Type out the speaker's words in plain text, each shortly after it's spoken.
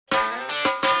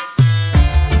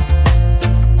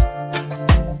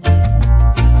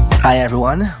Hi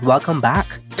everyone, welcome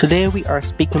back. Today we are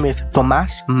speaking with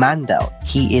Tomás Mandl.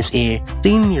 He is a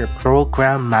Senior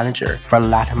Program Manager for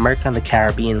Latin America and the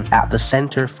Caribbean at the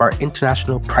Center for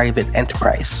International Private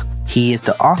Enterprise. He is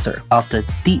the author of the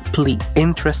deeply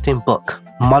interesting book,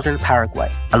 Modern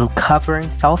Paraguay,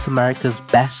 uncovering South America's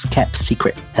best kept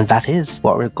secret. And that is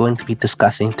what we're going to be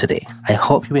discussing today. I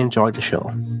hope you enjoyed the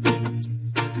show.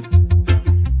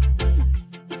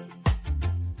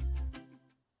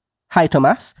 Hi,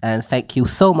 Tomás, and thank you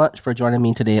so much for joining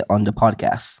me today on the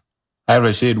podcast. Hi,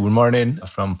 Rashid. Good morning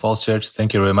from Falls Church.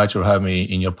 Thank you very much for having me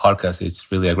in your podcast.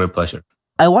 It's really a great pleasure.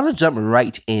 I want to jump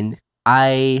right in.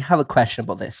 I have a question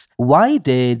about this. Why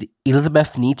did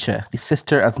Elizabeth Nietzsche, the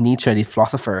sister of Nietzsche, the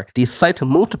philosopher, decide to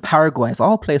move to Paraguay, of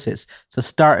all places, to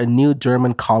start a new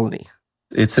German colony?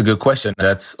 It's a good question.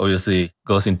 That's obviously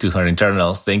goes into her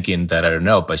internal thinking that I don't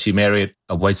know, but she married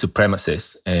a white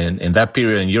supremacist. And in that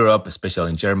period in Europe, especially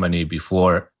in Germany,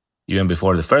 even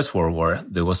before the First World War,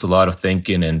 there was a lot of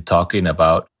thinking and talking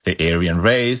about the Aryan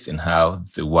race and how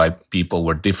the white people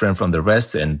were different from the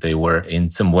rest and they were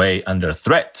in some way under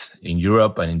threat in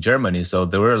Europe and in Germany. So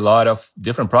there were a lot of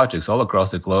different projects all across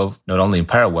the globe, not only in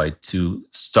Paraguay, to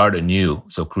start anew.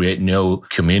 So create new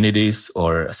communities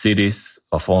or cities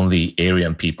of only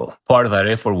Aryan people. Part of that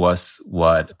effort was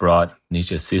what brought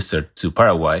Nietzsche's sister to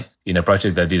Paraguay in a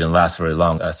project that didn't last very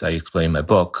long. As I explained in my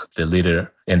book, the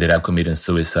leader ended up committing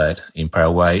suicide in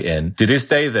Paraguay. And to this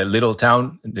day, the little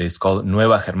town is called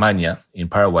Nueva Germania in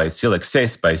Paraguay still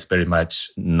exists, but it's very much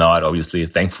not, obviously,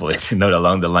 thankfully, not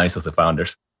along the lines of the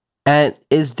founders. And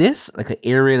is this like an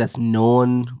area that's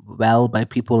known well by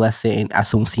people, let's say in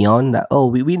Asunción, that,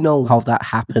 we know how that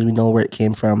happened, we know where it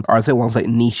came from? Or is it ones like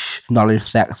niche knowledge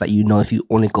sects that you know if you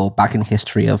only go back in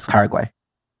history of Paraguay?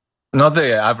 Not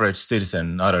the average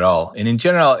citizen, not at all. And in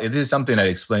general, it is something I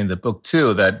explained in the book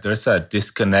too, that there's a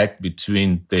disconnect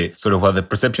between the sort of what the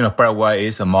perception of Paraguay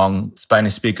is among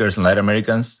Spanish speakers and Latin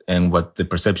Americans and what the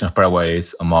perception of Paraguay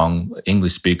is among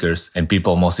English speakers and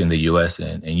people mostly in the US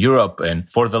and Europe.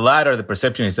 And for the latter, the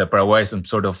perception is that Paraguay is some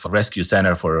sort of rescue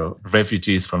center for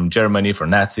refugees from Germany, for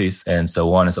Nazis, and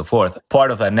so on and so forth. Part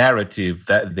of that narrative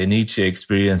that the Nietzsche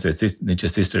experience,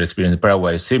 Nietzsche's sister experience in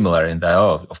Paraguay is similar in that,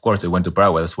 of course, they went to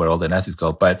Paraguay, that's where all the Nazis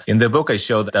go. But in the book, I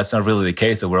show that that's not really the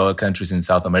case. There were other countries in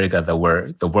South America that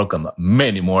welcome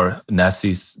many more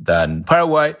Nazis than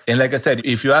Paraguay. And like I said,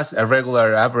 if you ask a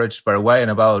regular average Paraguayan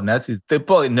about Nazis, they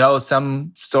probably know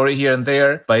some story here and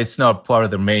there, but it's not part of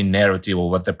their main narrative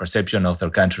or what the perception of their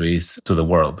country is to the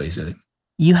world, basically.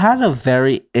 You had a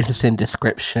very interesting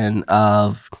description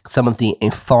of some of the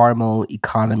informal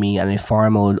economy and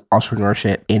informal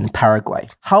entrepreneurship in Paraguay.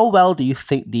 How well do you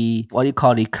think the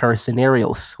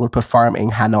Curcinarios would perform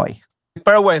in Hanoi?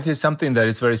 Paraguay is something that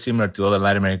is very similar to other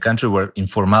Latin American countries where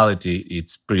informality,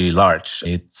 it's pretty large.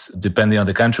 It's depending on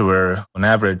the country where on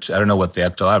average, I don't know what the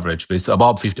actual average, but it's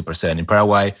about 50%. In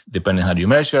Paraguay, depending on how you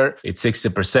measure, it's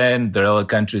 60%. There are other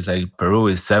countries like Peru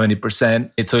is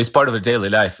 70%. So it's part of their daily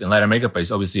life in Latin America, but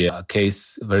it's obviously a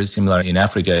case very similar in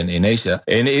Africa and in Asia.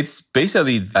 And it's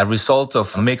basically a result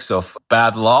of a mix of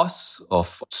bad laws,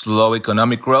 of slow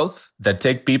economic growth that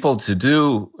take people to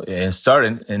do and start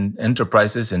in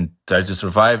enterprises and try to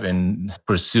survive and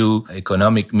pursue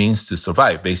economic means to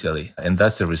survive, basically. And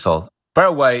that's the result.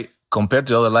 Paraguay, compared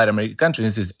to other Latin American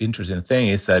countries, this interesting thing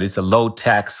is that it's a low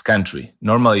tax country.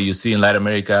 Normally you see in Latin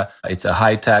America, it's a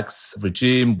high tax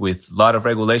regime with a lot of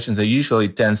regulations that usually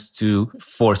tends to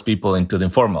force people into the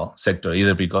informal sector,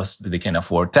 either because they can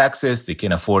afford taxes, they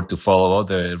can afford to follow all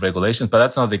the regulations, but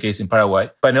that's not the case in Paraguay.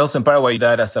 But also in Paraguay,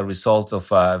 that as a result of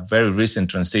a very recent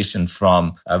transition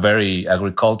from a very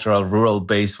agricultural,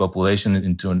 rural-based population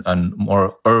into a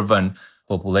more urban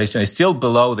population is still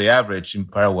below the average in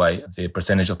Paraguay, the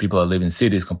percentage of people that live in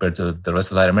cities compared to the rest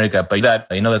of Latin America. But that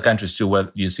in other countries too, where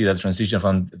you see that transition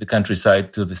from the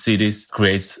countryside to the cities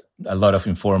creates a lot of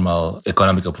informal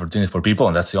economic opportunities for people.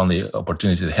 And that's the only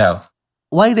opportunity they have.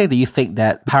 Why do you think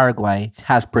that Paraguay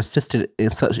has persisted in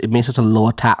such a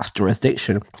low tax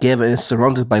jurisdiction, given it's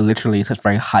surrounded by literally such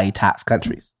very high tax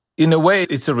countries? In a way,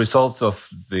 it's a result of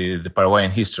the Paraguayan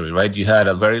history, right? You had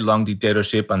a very long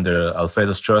dictatorship under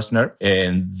Alfredo Stroessner.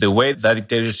 And the way that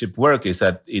dictatorship worked is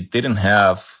that it didn't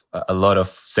have a lot of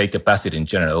state capacity in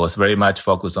general. It was very much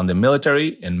focused on the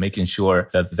military and making sure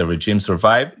that the regime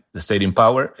survived, the state in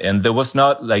power. And there was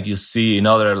not like you see in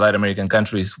other Latin American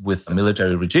countries with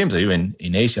military regimes, or even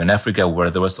in Asia and Africa, where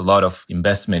there was a lot of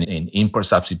investment in import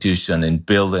substitution and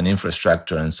building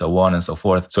infrastructure and so on and so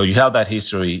forth. So you have that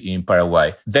history in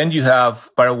Paraguay. Then you have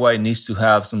Paraguay needs to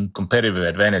have some competitive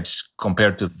advantage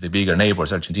compared to the bigger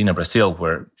neighbors, Argentina, Brazil,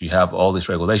 where you have all these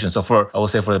regulations. So I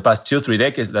would say for the past 2-3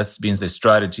 decades, that's been the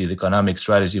strategy, the economic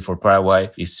strategy for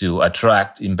Paraguay is to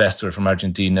attract investors from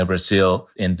Argentina, Brazil,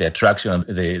 and the attraction of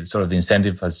the sort of the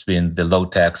incentive has been the low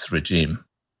tax regime.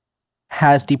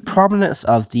 Has the prominence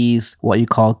of these, what you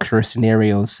call curse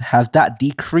scenarios, has that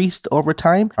decreased over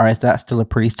time? Or is that still a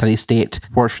pretty steady state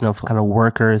portion of kind of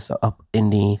workers up in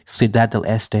the Ciudad del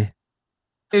Este?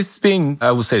 It's been,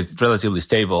 I would say, relatively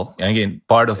stable. And again,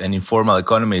 part of an informal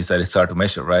economy is that it's hard to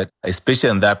measure, right? Especially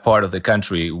in that part of the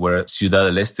country where Ciudad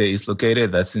del Este is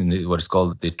located. That's in what is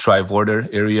called the tri-border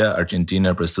area,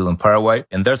 Argentina, Brazil, and Paraguay.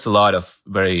 And there's a lot of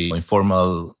very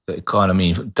informal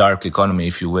economy, dark economy,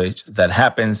 if you wish, that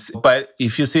happens. But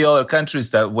if you see other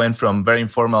countries that went from very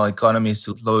informal economies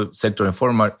to low sector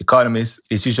informal economies,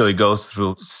 it usually goes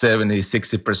through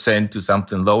 70-60% to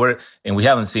something lower. And we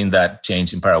haven't seen that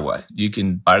change in Paraguay. You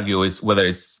can argue whether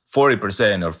it's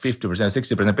 40% or 50%,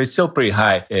 60%, but it's still pretty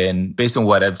high. And based on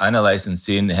what I've analyzed and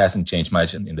seen, it hasn't changed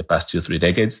much in the past 2-3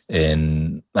 decades.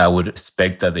 And I would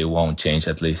expect that they won't change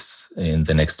at least in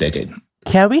the next decade.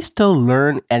 Can we still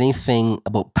learn anything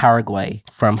about Paraguay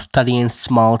from studying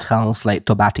small towns like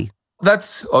Tobati?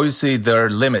 That's obviously there are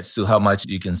limits to how much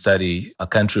you can study a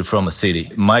country from a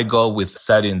city. My goal with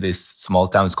studying this small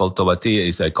town is called Tobati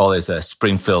is I call it a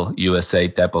Springfield, USA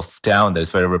type of town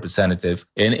that's very representative.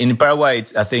 And in Paraguay,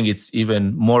 I think it's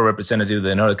even more representative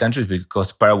than other countries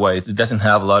because Paraguay, it doesn't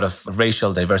have a lot of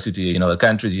racial diversity in other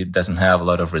countries. It doesn't have a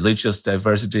lot of religious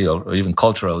diversity or even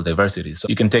cultural diversity. So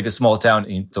you can take a small town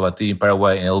in Tobati, in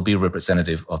Paraguay, and it'll be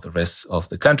representative of the rest of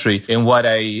the country. And what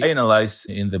I analyze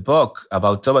in the book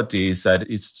about Tobati is that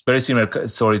it's very similar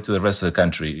story to the rest of the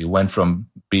country. It went from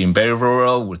being very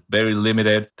rural with very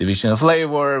limited division of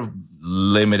labor,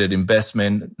 limited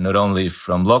investment, not only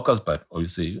from locals, but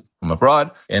obviously from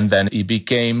abroad. And then it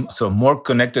became sort of more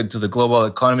connected to the global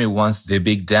economy once the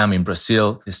big dam in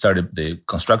Brazil started the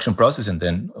construction process and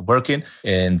then working.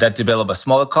 And that developed a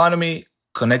small economy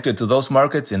connected to those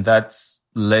markets. And that's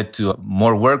led to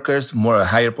more workers, a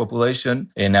higher population.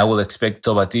 And I will expect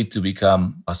Tobati to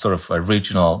become a sort of a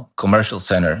regional commercial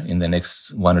center in the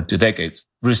next 1 or 2 decades,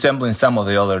 resembling some of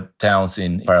the other towns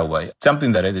in Paraguay.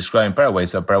 Something that I describe in Paraguay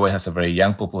is that Paraguay has a very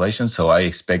young population. So I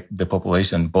expect the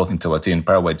population both in Tobati and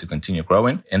Paraguay to continue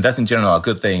growing. And that's in general a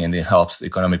good thing. And it helps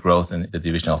economic growth and the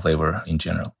division of labor in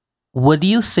general. Would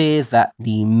you say that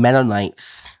the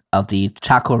Mennonites of the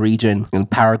Chaco region in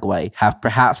Paraguay have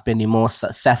perhaps been the most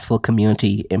successful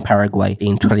community in Paraguay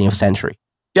in 20th century?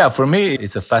 Yeah, for me,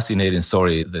 it's a fascinating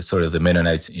story, the story of the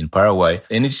Mennonites in Paraguay.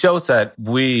 And it shows that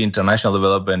we, international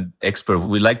development experts,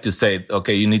 we like to say,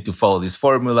 okay, you need to follow this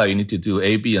formula. You need to do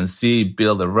A, B, and C,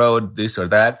 build a toad, this or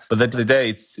that. But at the end of the day,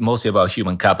 it's mostly about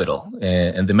human capital.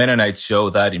 And the Mennonites show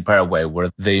that in Paraguay, where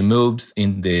they moved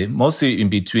mostly in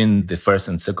between the First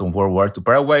and Second World War to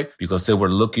Paraguay, because they were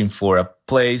looking for a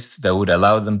place that would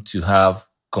allow them to have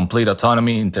complete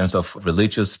autonomy in terms of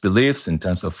religious beliefs, in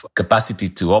terms of capacity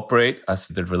to operate as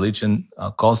the religion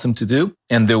calls them to do.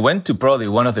 And they went to probably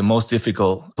one of the most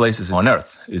difficult places on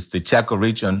earth. It's the Chaco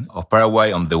region of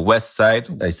Paraguay on the west side.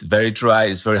 It's very dry.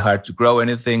 It's very hard to grow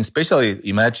anything, especially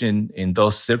imagine in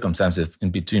those circumstances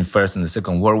in between First and the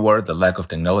Second World War, the lack of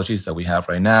technologies that we have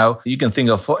right now. You can think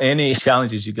of any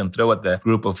challenges you can throw at the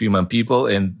group of human people.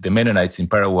 And the Mennonites in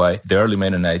Paraguay, the early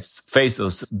Mennonites, faced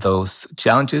those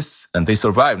challenges and they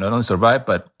survived. Not only survived,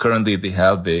 but currently they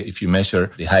have if you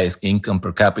measure the highest income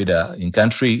per capita in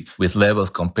country with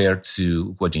levels compared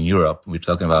to what in Europe, we're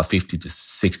talking about $50,000 to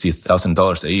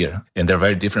 $60,000 a year. And they're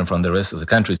very different from the rest of the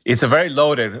countries. It's a very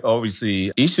loaded,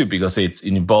 obviously, issue because it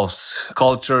involves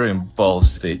culture,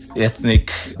 involves the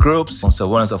ethnic groups and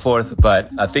so on and so forth.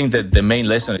 But I think that the main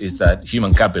lesson is that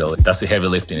human capital does the heavy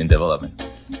lifting in development.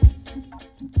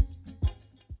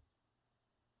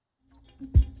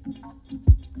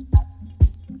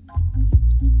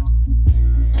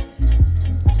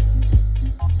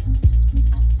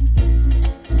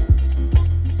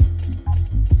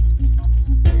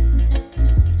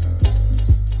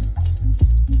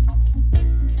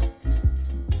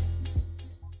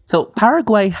 So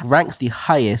Paraguay ranks the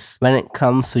highest when it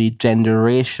comes to the gender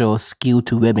ratio skewed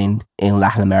to women in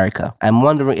Latin America. I'm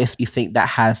wondering if you think that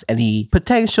has any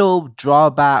potential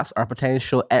drawbacks or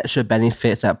potential extra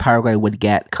benefits that Paraguay would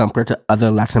get compared to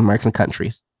other Latin American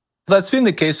countries. That's been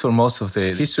the case for most of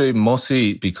the history,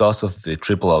 mostly because of the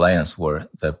Triple Alliance War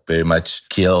that very much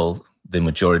killed the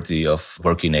majority of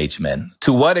working age men.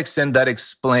 To what extent that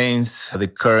explains the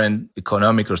current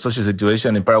economic or social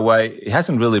situation in Paraguay, it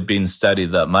hasn't really been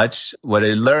studied that much. What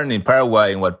I learned in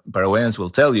Paraguay and what Paraguayans will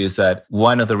tell you is that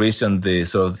one of the reasons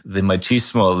the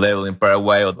machismo level in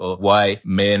Paraguay, or why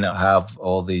men have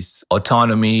all this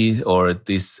autonomy or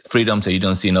these freedoms that you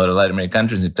don't see in other Latin American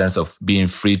countries in terms of being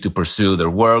free to pursue their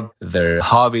work, their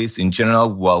hobbies in general,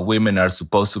 while women are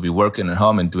supposed to be working at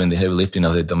home and doing the heavy lifting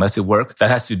of the domestic work. That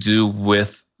has to do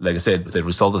with, like I said, the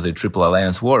result of the Triple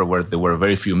Alliance War, where there were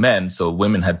very few men. So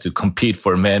women had to compete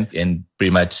for men and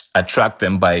pretty much attract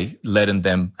them by letting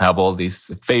them have all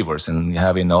these favors and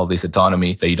having all this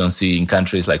autonomy that you don't see in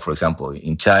countries like, for example,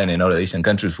 in China and other Asian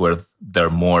countries where there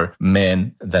are more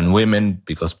men than women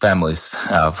because families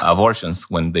have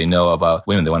abortions when they know about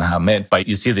women, they want to have men. But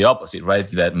you see the opposite, right?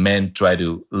 That men try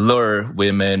to lure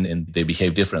women and they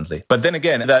behave differently. But then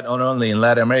again, that not only in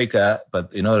Latin America,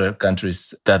 but in other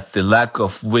countries, that the lack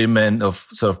of women, of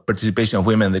sort of participation of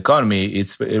women in the economy,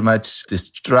 it's very much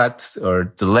distracts or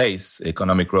delays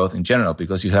economic growth in general,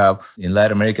 because you have in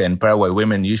Latin America and Paraguay,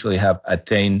 women usually have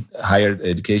attained higher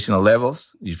educational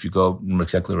levels. If you go, I don't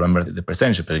exactly remember the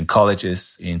percentage, but in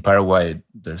colleges in Paraguay,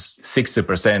 there's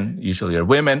 60% usually are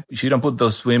women. If you don't put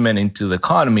those women into the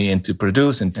economy and to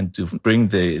produce and to bring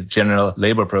the general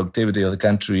labor productivity of the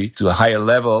country to a higher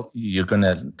level, you're going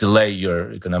to delay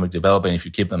your economic development if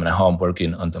you keep them at home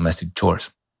working on domestic chores.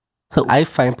 So I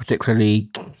find particularly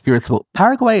curious about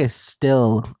Paraguay is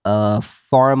still a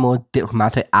formal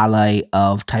diplomatic ally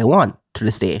of Taiwan to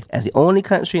this day, as the only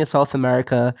country in South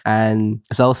America, and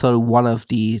it's also one of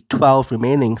the 12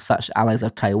 remaining such allies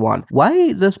of Taiwan.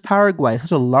 Why does Paraguay,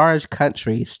 such a large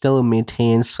country, still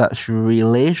maintain such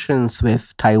relations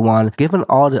with Taiwan, given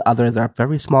all the others are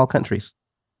very small countries?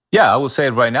 Yeah, I would say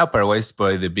right now, Paraguay is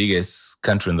probably the biggest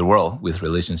country in the world with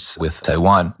relations with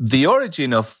Taiwan. The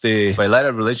origin of the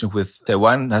bilateral relationship with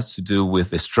Taiwan has to do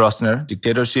with the Stroessner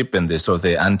dictatorship and the sort of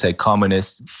the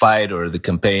anti-communist fight or the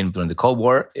campaign during the Cold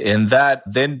War. And that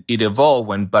then it evolved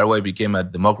when Paraguay became a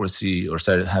democracy or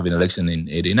started having election in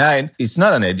 1989. It's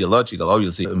not an ideological,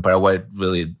 obviously. In Paraguay,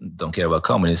 really don't care about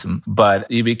communism, but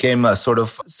it became a sort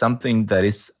of something that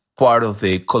is part of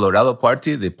the Colorado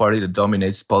Party, the party that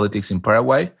dominates politics in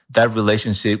Paraguay. That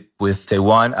relationship with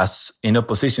Taiwan as in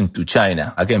opposition to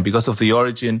China. Again, because of the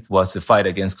origin was the fight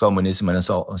against communism and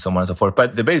so on and so forth.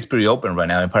 But the debate is pretty open right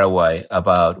now in Paraguay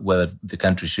about whether the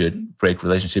country should break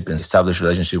relationship and establish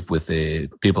relationship with the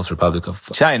People's Republic of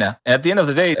China. And at the end of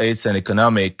the day, it's an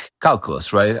economic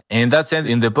calculus, right? And in that sense,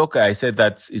 in the book, I said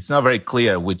that it's not very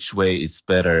clear which way is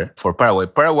better for Paraguay.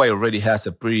 Paraguay already has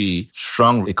a pretty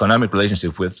strong economic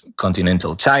relationship with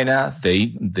continental China,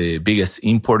 the biggest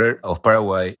importer of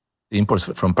Paraguay. The imports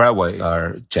from Paraguay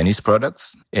are Chinese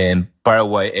products, and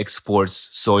Paraguay exports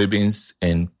soybeans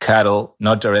and cattle,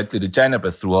 not directly to China,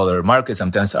 but through other markets.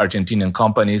 Sometimes Argentinian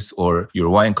companies or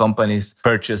Uruguayan companies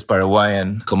purchase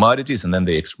Paraguayan commodities and then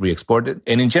they re-export it.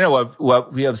 And in general,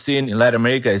 what we have seen in Latin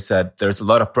America is that there's a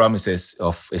lot of promises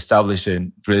of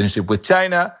establishing relationship with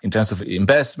China in terms of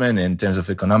investment, in terms of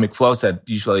economic flows that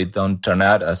usually don't turn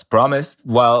out as promised.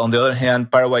 While on the other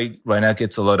hand, Paraguay right now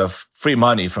gets a lot of free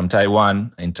money from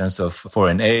Taiwan in terms of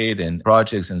foreign aid and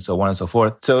projects and so on and so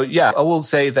forth. So yeah, I will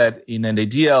say that in an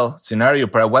ideal scenario,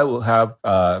 Paraguay will have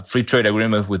a free trade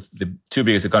agreement with the two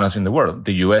biggest economies in the world,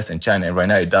 the US and China. And right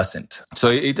now it doesn't. So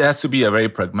it has to be a very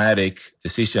pragmatic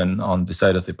decision on the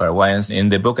side of the Paraguayans. In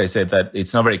the book, I said that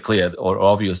it's not very clear or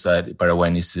obvious that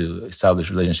Paraguay needs to establish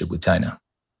a relationship with China.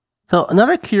 So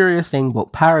another curious thing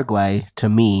about Paraguay, to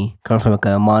me, coming from like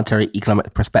a monetary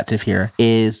economic perspective here,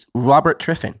 is Robert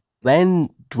Triffin. When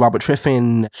Robert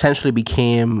Triffin essentially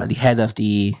became the head of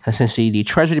the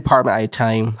Treasury Department at the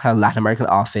time, had a Latin American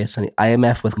office, and the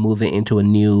IMF was moving into a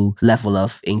new level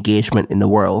of engagement in the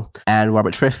world. And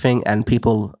Robert Triffin and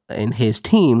people in his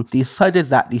team decided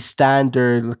that the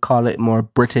standard, call it more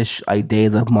British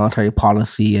ideas of monetary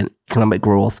policy and economic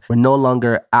growth were no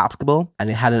longer applicable, and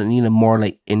it had a more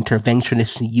like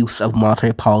interventionist use of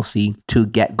monetary policy to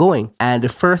get going. And the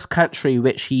first country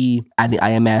which he and the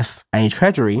IMF and the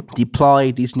Treasury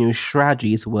deployed these new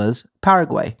strategies was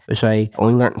Paraguay, which I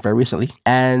only learned very recently.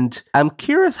 And I'm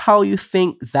curious how you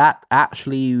think that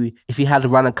actually, if you had to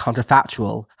run a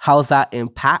counterfactual, how that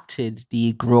impacted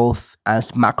the growth and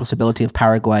macro stability of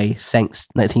Paraguay since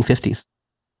 1950s.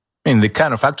 I mean, the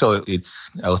counterfactual,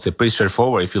 it's, I would say, pretty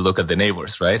straightforward if you look at the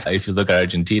neighbors, right? If you look at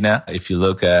Argentina, if you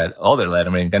look at other Latin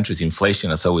American countries,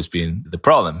 inflation has always been the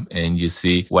problem. And you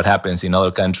see what happens in other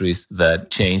countries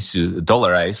that change to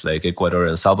dollarize, like Ecuador,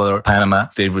 El Salvador, Panama.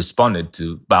 They've responded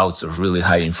to bouts of really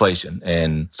high inflation.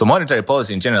 And so monetary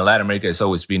policy in general, Latin America has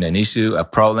always been an issue, a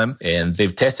problem, and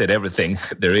they've tested everything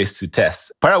there is to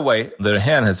test. Paraguay, on the other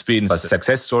hand, has been a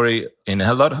success story, and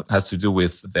a lot has to do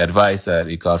with the advice that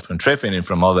it got from Triffin and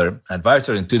from other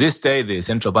advisors. And to this day, the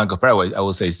Central Bank of Paraguay, I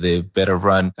would say, is the better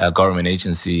run government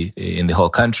agency in the whole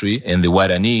country. And the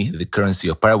Guarani, the currency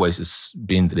of Paraguay, has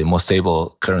been the most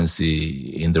stable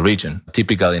currency in the region.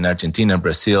 Typically in Argentina and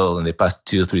Brazil, in the past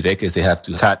 2 or 3 decades, they have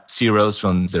to cut zeros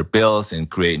from their bills and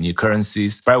create new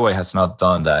currencies. Paraguay has not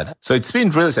done that. So it's been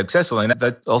really successful. And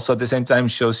that also at the same time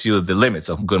shows you the limits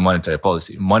of good monetary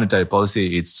policy. Monetary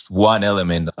policy, it's one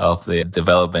element of the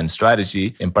development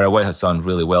strategy, and Paraguay has done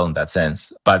really well in that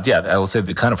sense. But yeah, I will say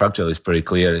the counterfactual is pretty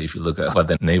clear if you look at what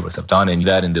the neighbors have done. And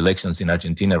that in the elections in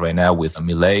Argentina right now with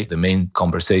Milei, the main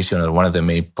conversation or one of the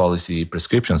main policy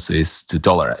prescriptions is to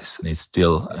dollarize. And it's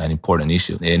still an important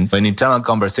issue. And when internal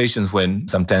conversations, when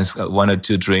sometimes 1 or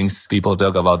 2 drinks, people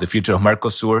talk about the future of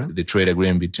Mercosur, the trade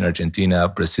agreement between Argentina,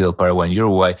 Brazil, Paraguay, and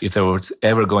Uruguay. If there was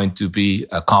ever going to be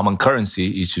a common currency,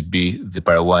 it should be the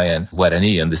Paraguayan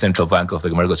Guarani, and the central bank of the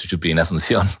Mercosur should be in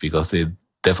Asunción, because it's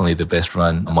definitely the best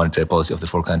run monetary policy of the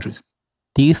 4 countries.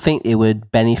 Do you think it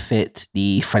would benefit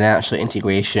the financial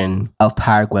integration of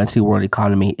Paraguay into the world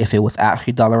economy if it was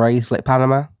actually dollarized like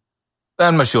Panama?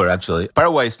 I'm not sure, actually.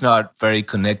 Paraguay is not very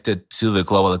connected to the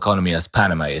global economy as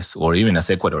Panama is, or even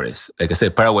as Ecuador is. Like I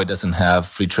said, Paraguay doesn't have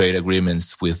free trade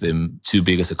agreements with the 2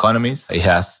 biggest economies. It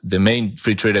has the main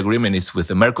free trade agreement is with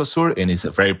the Mercosur, and it's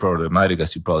a very problematic,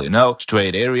 as you probably know,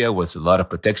 trade area with a lot of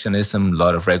protectionism, a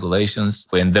lot of regulations,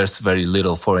 and there's very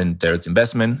little foreign direct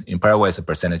investment. In Paraguay, it's a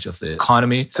percentage of the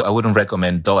economy. So I wouldn't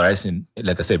recommend dollarizing,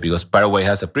 like I said, because Paraguay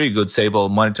has a pretty good, stable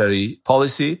monetary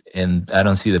policy, and I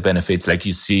don't see the benefits like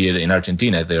you see it in Argentina.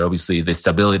 There obviously the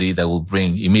stability that will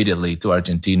bring immediately to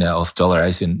Argentina of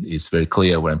dollarizing is very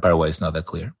clear, where in Paraguay it's not that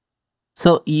clear.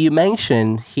 So you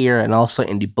mentioned here and also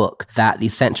in the book that the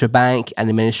Central Bank and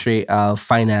the Ministry of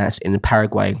Finance in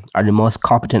Paraguay are the most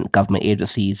competent government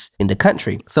agencies in the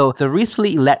country. So the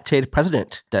recently elected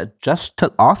president that just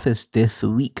took office this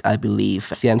week, I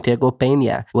believe, Santiago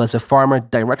Peña, was a former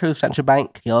director of the Central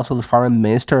Bank. He also was the former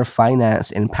Minister of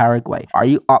Finance in Paraguay. Are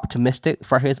you optimistic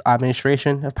for his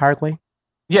administration of Paraguay?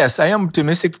 Yes, I am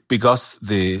optimistic because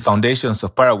the foundations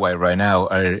of Paraguay right now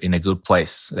are in a good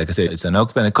place. Like I said, it's an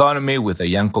open economy with a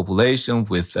young population,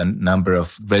 with a number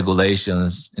of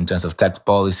regulations in terms of tax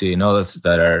policy and others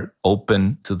that are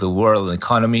open to the world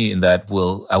economy, and that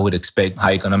will, I would expect,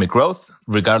 high economic growth,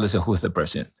 regardless of who's the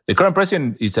president. The current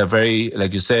president is a very,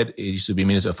 like you said, he used to be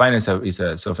Minister of Finance, is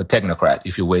a sort of a technocrat,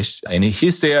 if you wish. And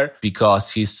he's there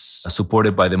because he's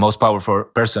supported by the most powerful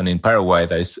person in Paraguay,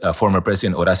 that is former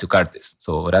President Horacio Cartes.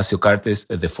 So Horacio Cartes,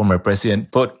 the former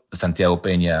president, put Santiago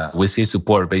Peña, with his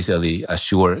support, basically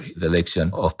assure the election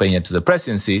of Peña to the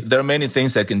presidency. There are many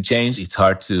things that can change. It's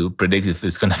hard to predict if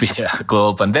it's going to be a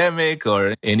global pandemic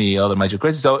or any other major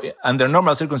crisis. So under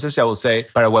normal circumstances, I would say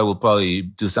Paraguay will probably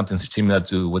do something similar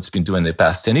to what's been doing in the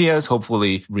past 10 years,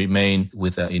 hopefully remain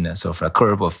in a sort of a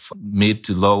curve of mid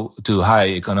to low to high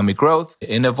economic growth,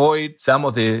 and avoid some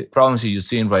of the problems that you're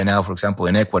seeing right now, for example,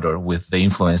 in Ecuador, with the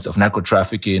influence of narco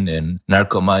trafficking and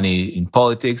narco money in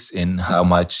politics, and how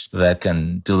much that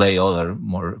can delay other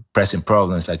more pressing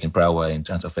problems like in Paraguay in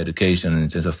terms of education, in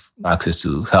terms of access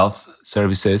to health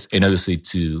services, and obviously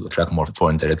to attract more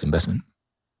foreign direct investment.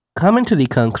 Coming to the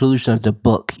conclusion of the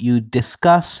book, you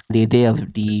discuss the idea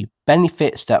of the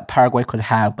benefits that Paraguay could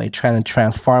have by trying to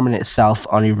transform itself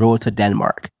on the road to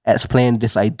Denmark. Explain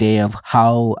this idea of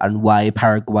how and why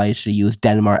Paraguay should use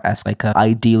Denmark as like an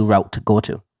ideal route to go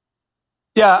to.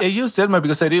 Yeah, I used Denmark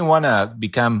because I didn't want to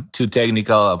become too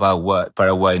technical about what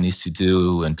Paraguay needs to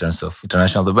do in terms of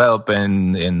international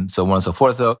development and so on and so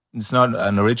forth. So it's not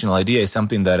an original idea. It's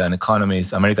something that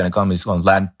American economists on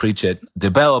Land Pritchett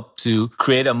developed to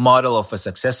create a model of a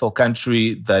successful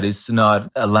country that is not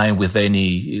aligned with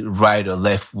any right or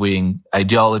left wing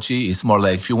ideology. It's more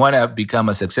like if you want to become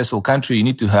a successful country, you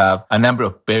need to have a number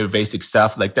of very basic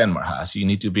stuff like Denmark has. You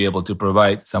need to be able to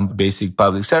provide some basic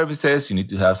public services. You need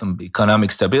to have some economic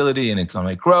stability and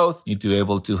economic growth. You need to be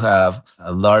able to have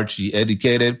a largely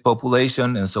educated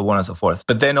population and so on and so forth.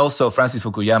 But then also Francis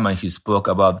Fukuyama in his book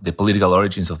about the political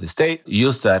origins of the state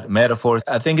used that metaphor.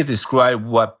 I think it described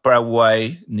what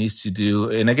Paraguay needs to do.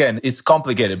 And again, it's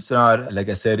complicated. It's not, like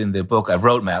I said in the book, a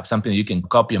roadmap, something you can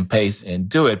copy and paste and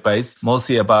do it, but it's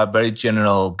mostly about very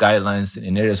general guidelines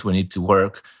in areas we need to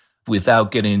work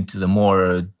without getting into the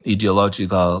more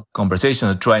ideological conversation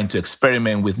of trying to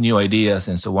experiment with new ideas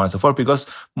and so on and so forth. Because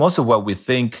most of what we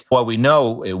think, what we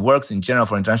know, it works in general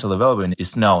for international development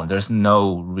is known. There's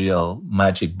no real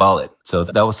magic bullet. So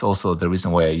that was also the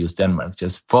reason why I used Denmark.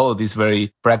 Just follow this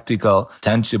very practical,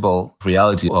 tangible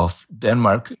reality of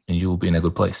Denmark and you will be in a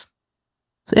good place.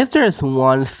 So if there's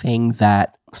one thing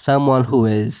that someone who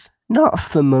is not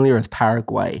familiar with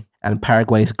Paraguay and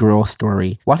Paraguay's growth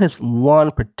story, what is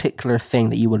one particular thing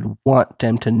that you would want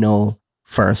them to know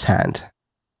firsthand?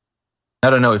 I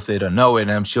don't know if they don't know it,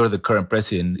 and I'm sure the current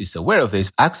president is aware of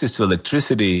this. Access to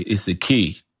electricity is the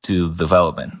key to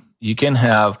development. You can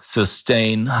have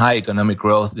sustained high economic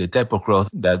growth, the type of growth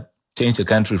that change the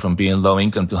country from being low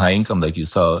income to high income, like you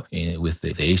saw with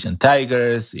the Asian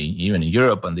tigers, even in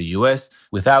Europe and the US,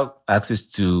 without access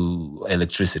to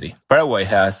electricity. Paraguay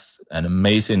has an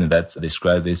amazing, and that's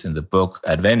described this in the book,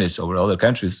 advantage over other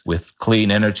countries with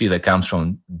clean energy that comes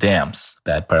from dams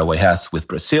that Paraguay has, with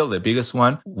Brazil, the biggest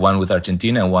one with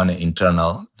Argentina, and one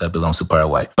internal that belongs to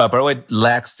Paraguay. But Paraguay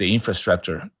lacks the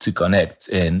infrastructure to connect.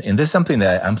 And this is something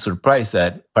that I'm surprised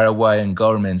that Paraguayan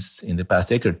governments in the past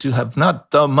decade or two have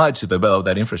not done much to develop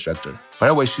that infrastructure.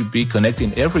 Paraguay should be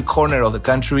connecting every corner of the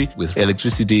country with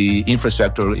electricity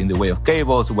infrastructure in the way of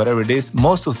cables, whatever it is.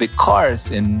 Most of the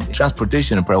cars and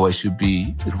transportation in Paraguay should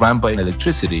be run by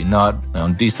electricity, not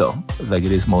on diesel, like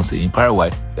it is mostly in Paraguay.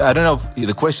 I don't know if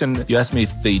the question you asked me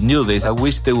if they knew this. I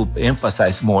wish they would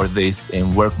emphasize more this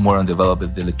and work more on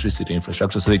developing the electricity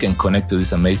infrastructure so they can connect to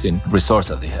this amazing resource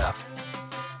that they have.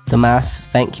 Tomás,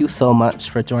 thank you so much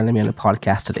for joining me on the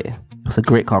podcast today. It was a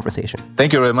great conversation.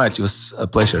 Thank you very much. It was a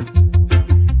pleasure.